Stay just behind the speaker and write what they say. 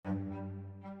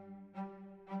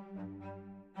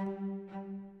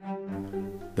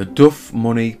The Duff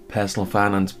Money Personal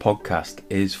Finance podcast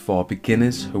is for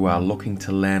beginners who are looking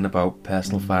to learn about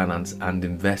personal finance and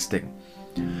investing.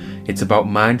 It's about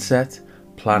mindset,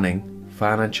 planning,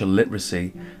 financial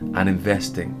literacy and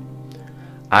investing.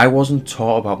 I wasn't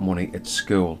taught about money at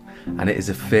school, and it is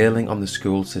a failing on the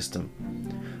school system.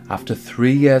 After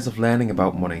 3 years of learning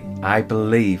about money, I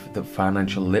believe that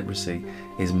financial literacy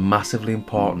is massively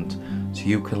important so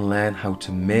you can learn how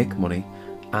to make money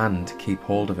and keep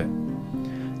hold of it.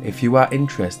 If you are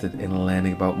interested in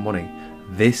learning about money,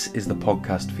 this is the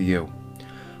podcast for you.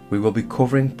 We will be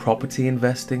covering property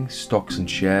investing, stocks and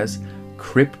shares,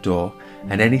 crypto,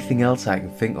 and anything else I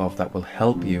can think of that will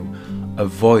help you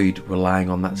avoid relying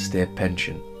on that state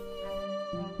pension.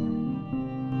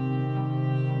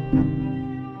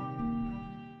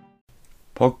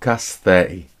 Podcast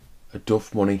 30, a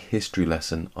Duff Money history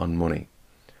lesson on money.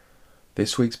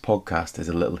 This week's podcast is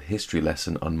a little history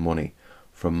lesson on money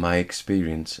from my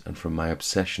experience and from my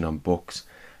obsession on books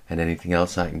and anything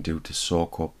else I can do to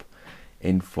soak up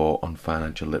info on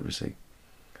financial literacy.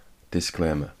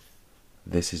 Disclaimer: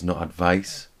 this is not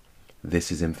advice,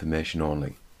 this is information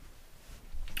only.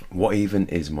 What even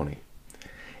is money?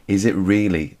 Is it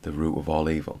really the root of all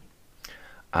evil?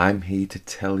 I'm here to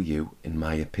tell you, in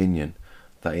my opinion,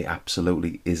 that it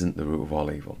absolutely isn't the root of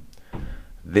all evil.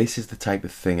 This is the type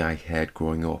of thing I heard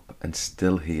growing up and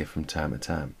still hear from time to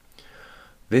time.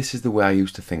 This is the way I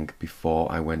used to think before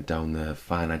I went down the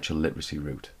financial literacy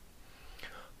route.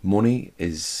 Money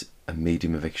is a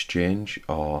medium of exchange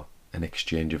or an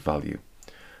exchange of value.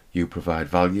 You provide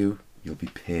value, you'll be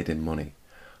paid in money.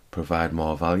 Provide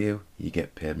more value, you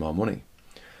get paid more money.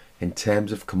 In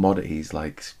terms of commodities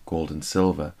like gold and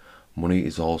silver, money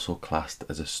is also classed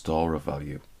as a store of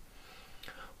value.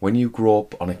 When you grow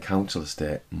up on a council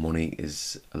estate, money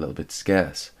is a little bit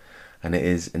scarce, and it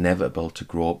is inevitable to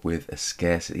grow up with a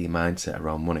scarcity mindset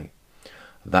around money.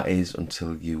 That is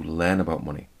until you learn about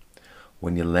money.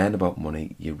 When you learn about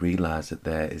money, you realise that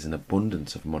there is an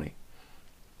abundance of money.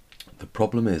 The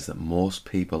problem is that most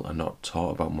people are not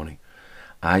taught about money.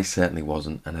 I certainly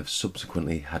wasn't, and have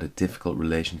subsequently had a difficult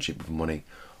relationship with money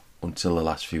until the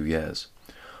last few years.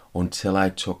 Until I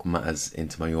took matters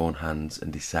into my own hands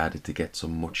and decided to get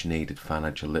some much needed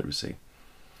financial literacy.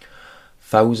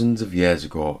 Thousands of years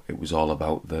ago, it was all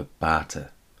about the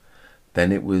barter.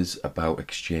 Then it was about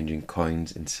exchanging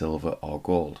coins in silver or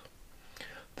gold.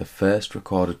 The first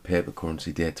recorded paper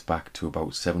currency dates back to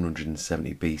about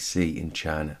 770 BC in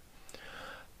China.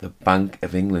 The Bank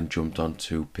of England jumped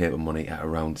onto paper money at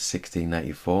around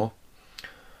 1694.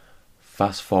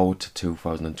 Fast forward to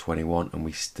 2021 and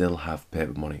we still have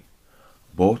paper money.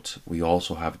 But we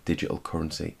also have digital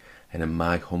currency, and in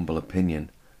my humble opinion,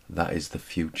 that is the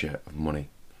future of money.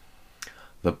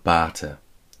 The barter.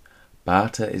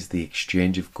 Barter is the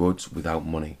exchange of goods without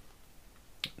money.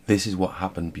 This is what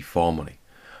happened before money.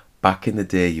 Back in the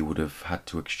day, you would have had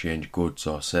to exchange goods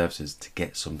or services to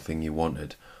get something you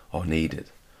wanted or needed.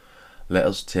 Let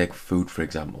us take food for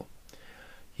example.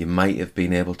 You might have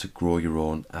been able to grow your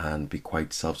own and be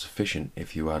quite self-sufficient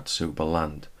if you had suitable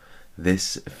land.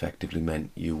 This effectively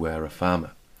meant you were a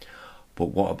farmer. But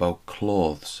what about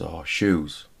clothes or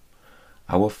shoes?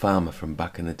 Our farmer from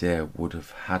back in the day would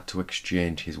have had to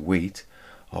exchange his wheat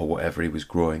or whatever he was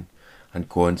growing and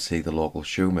go and see the local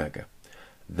shoemaker.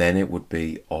 Then it would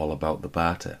be all about the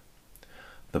barter.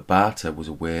 The barter was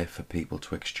a way for people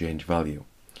to exchange value.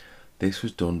 This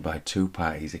was done by two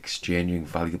parties exchanging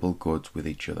valuable goods with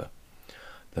each other.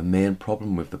 The main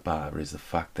problem with the barter is the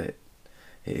fact that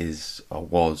it is or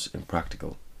was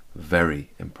impractical,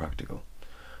 very impractical.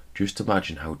 Just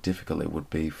imagine how difficult it would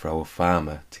be for our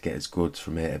farmer to get his goods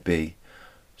from A to B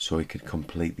so he could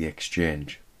complete the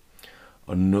exchange.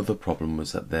 Another problem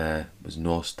was that there was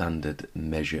no standard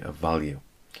measure of value.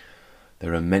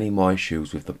 There are many more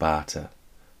issues with the barter,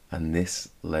 and this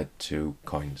led to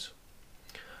coins.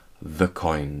 The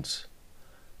coins.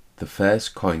 The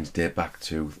first coins date back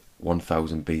to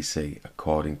 1000 BC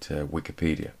according to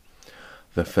Wikipedia.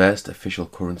 The first official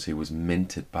currency was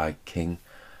minted by King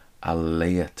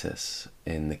Alyattes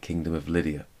in the Kingdom of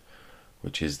Lydia,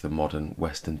 which is the modern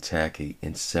Western Turkey,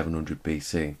 in 700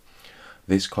 BC.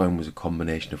 This coin was a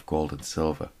combination of gold and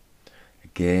silver.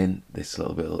 Again, this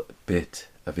little bit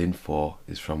of info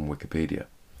is from Wikipedia.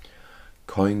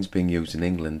 Coins being used in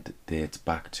England dates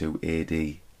back to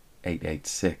AD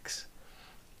 886.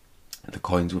 The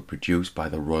coins were produced by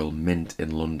the Royal Mint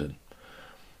in London.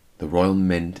 The Royal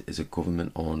Mint is a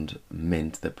government-owned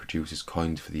mint that produces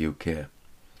coins for the UK.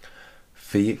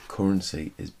 Fiat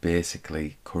currency is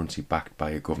basically currency backed by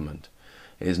a government.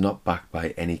 It is not backed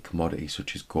by any commodity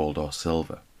such as gold or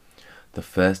silver. The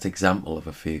first example of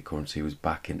a fiat currency was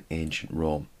back in ancient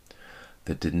Rome.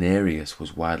 The denarius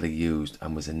was widely used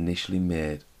and was initially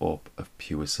made up of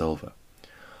pure silver.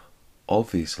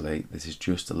 Obviously, this is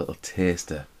just a little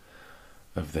taster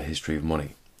of the history of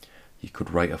money. You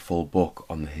could write a full book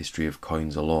on the history of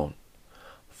coins alone.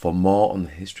 For more on the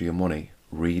history of money,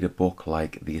 read a book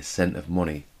like The Ascent of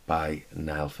Money by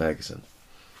Niall Ferguson.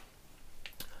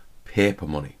 Paper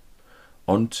money.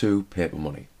 On to paper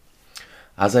money.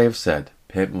 As I have said,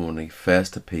 paper money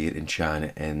first appeared in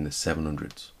China in the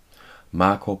 700s.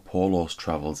 Marco Polo's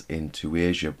travels into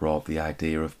Asia brought the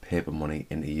idea of paper money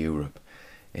into Europe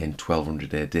in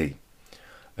 1200 AD.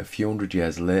 A few hundred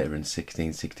years later, in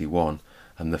 1661,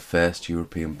 and the first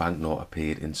European banknote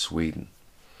appeared in Sweden.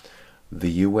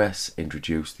 The US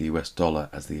introduced the US dollar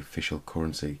as the official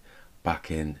currency back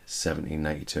in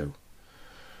 1792.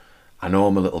 I know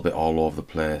I'm a little bit all over the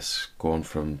place, going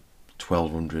from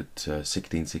 1200 to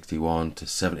 1661 to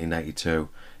 1792.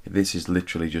 This is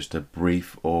literally just a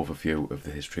brief overview of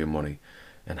the history of money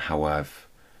and how I've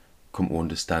come to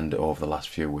understand it over the last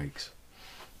few weeks.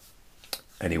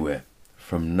 Anyway,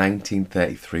 from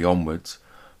 1933 onwards,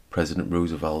 President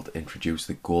Roosevelt introduced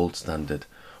the gold standard,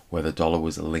 where the dollar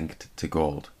was linked to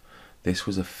gold. This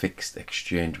was a fixed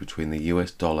exchange between the US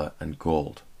dollar and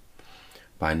gold.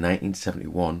 By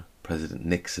 1971, President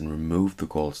Nixon removed the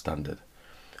gold standard,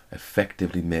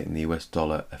 effectively making the US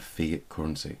dollar a fiat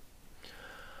currency.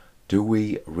 Do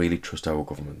we really trust our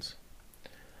governments?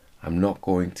 I'm not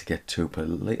going to get too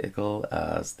political,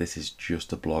 as this is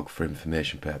just a blog for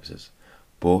information purposes,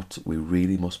 but we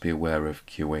really must be aware of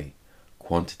QE,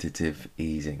 quantitative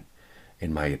easing,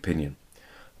 in my opinion.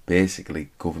 Basically,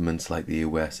 governments like the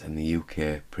US and the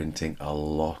UK printing a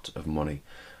lot of money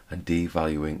and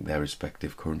devaluing their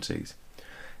respective currencies.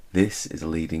 This is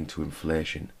leading to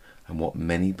inflation and what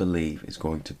many believe is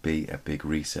going to be a big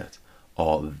reset,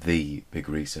 or the big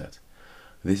reset.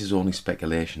 This is only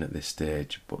speculation at this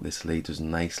stage, but this leads us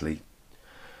nicely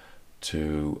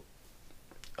to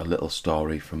a little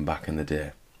story from back in the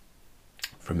day,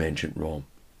 from ancient Rome.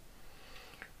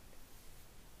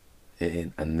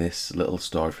 And this little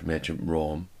story from ancient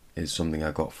Rome is something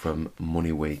I got from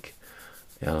Money Week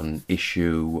on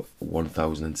issue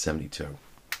 1072.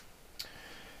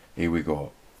 Here we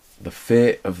go. The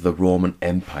fate of the Roman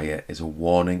Empire is a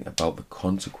warning about the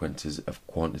consequences of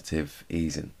quantitative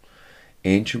easing.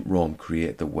 Ancient Rome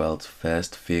created the world's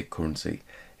first fiat currency,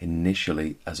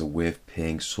 initially as a way of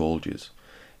paying soldiers.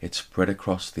 It spread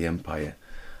across the empire,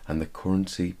 and the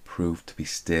currency proved to be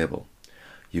stable.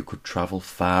 You could travel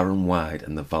far and wide,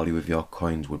 and the value of your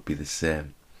coins would be the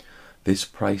same. This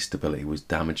price stability was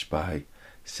damaged by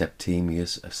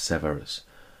Septimius Severus,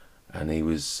 and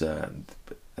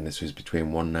this was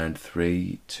between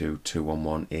 193 to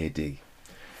 211 AD.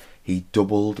 He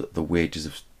doubled the wages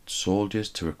of soldiers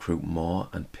to recruit more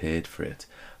and paid for it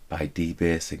by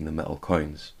debasing the metal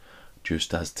coins.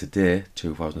 Just as today,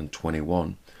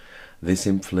 2021, this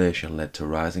inflation led to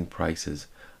rising prices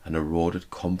and eroded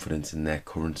confidence in their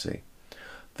currency.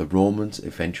 The Romans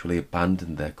eventually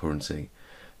abandoned their currency.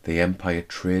 The empire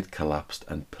trade collapsed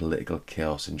and political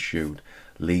chaos ensued,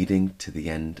 leading to the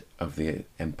end of the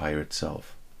empire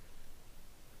itself.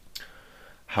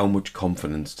 How much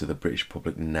confidence do the British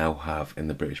public now have in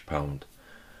the British pound?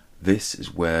 This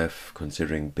is worth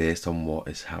considering based on what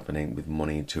is happening with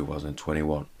money in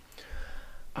 2021.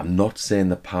 I'm not saying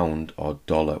the pound or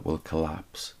dollar will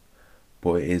collapse,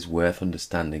 but it is worth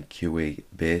understanding QE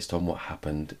based on what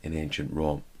happened in ancient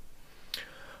Rome.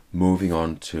 Moving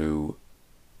on to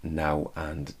now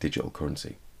and digital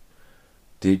currency.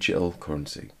 Digital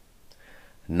currency.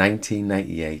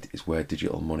 1998 is where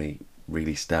digital money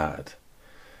really started.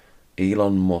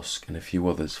 Elon Musk and a few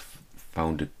others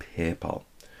founded PayPal.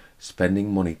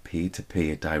 Spending money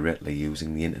peer-to-peer directly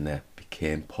using the internet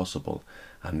became possible,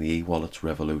 and the e-wallets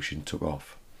revolution took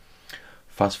off.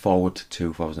 Fast forward to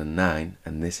 2009,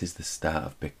 and this is the start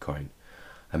of Bitcoin,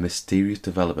 a mysterious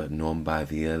developer known by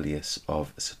the alias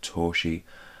of Satoshi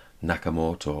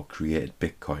Nakamoto created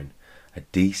Bitcoin, a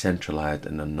decentralized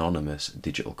and anonymous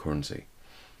digital currency.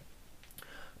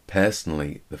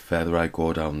 Personally, the further I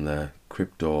go down the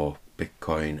crypto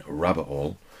Bitcoin rabbit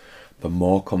hole, the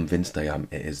more convinced I am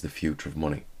it is the future of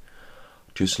money.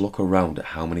 Just look around at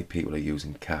how many people are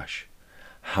using cash.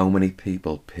 How many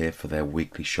people pay for their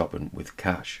weekly shopping with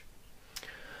cash?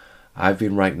 I've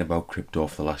been writing about crypto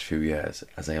for the last few years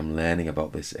as I am learning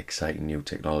about this exciting new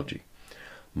technology.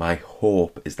 My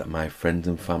hope is that my friends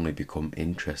and family become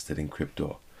interested in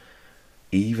crypto.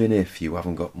 Even if you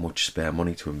haven't got much spare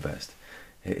money to invest,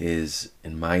 it's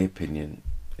my opinion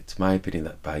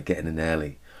that by getting in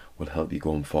early will help you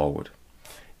going forward.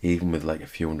 even with like a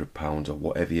few £100 or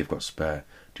whatever you've got spare,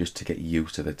 just to get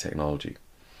used to the technology.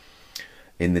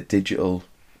 In the digital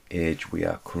age we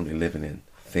are currently living in,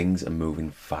 things are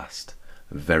moving fast,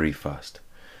 very fast.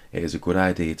 It is a good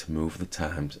idea to move the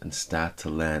times and start to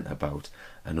learn about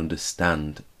and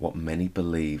understand what many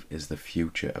believe is the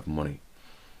future of money.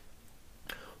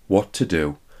 What to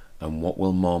do and what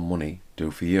will more money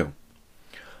do for you?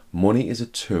 Money is a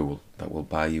tool that will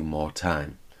buy you more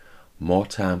time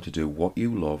to do what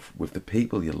you love with the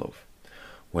people you love.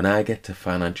 When I get to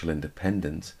financial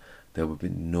independence, there will be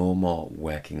no more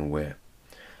working away.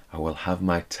 I will have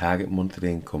my target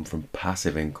monthly income from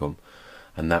passive income,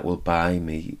 and that will buy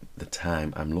me the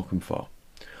time I'm looking for.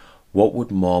 What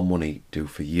would more money do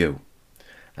for you?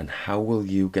 And how will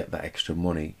you get that extra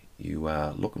money you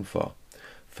are looking for?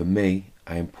 For me,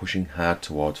 I am pushing hard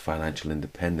towards financial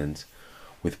independence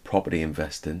with property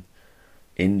investing,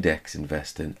 index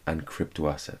investing and crypto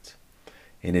assets.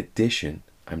 In addition,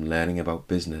 I'm learning about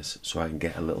business so I can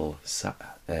get a little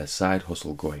side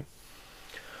hustle going.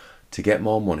 To get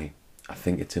more money, I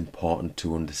think it's important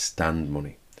to understand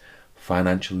money.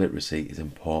 Financial literacy is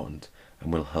important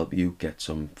and will help you get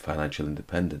some financial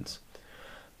independence.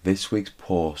 This week's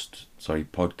podcast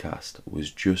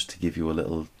was just to give you a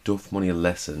little Duff Money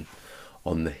lesson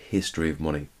on the history of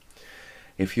money.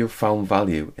 If you've found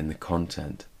value in the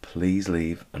content, please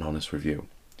leave an honest review.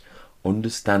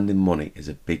 Understanding money is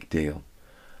a big deal,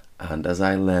 and as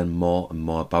I learn more and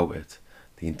more about it,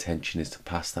 the intention is to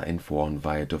pass that info on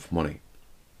via Duff Money.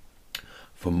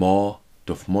 For more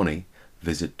Duff Money,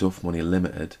 visit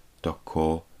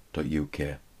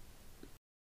duffmoneylimited.co.uk.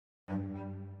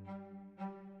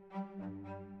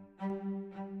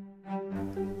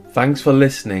 Thanks for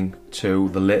listening to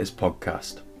the latest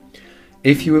podcast.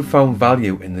 If you have found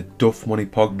value in the Duff Money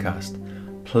podcast,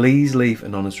 please leave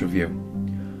an honest review.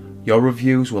 Your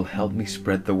reviews will help me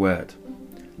spread the word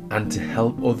and to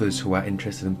help others who are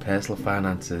interested in personal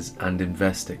finances and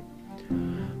investing.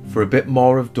 For a bit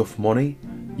more of Duff Money,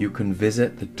 you can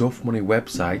visit the Duff Money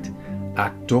website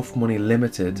at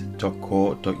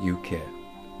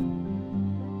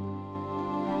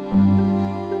duffmoneylimited.co.uk.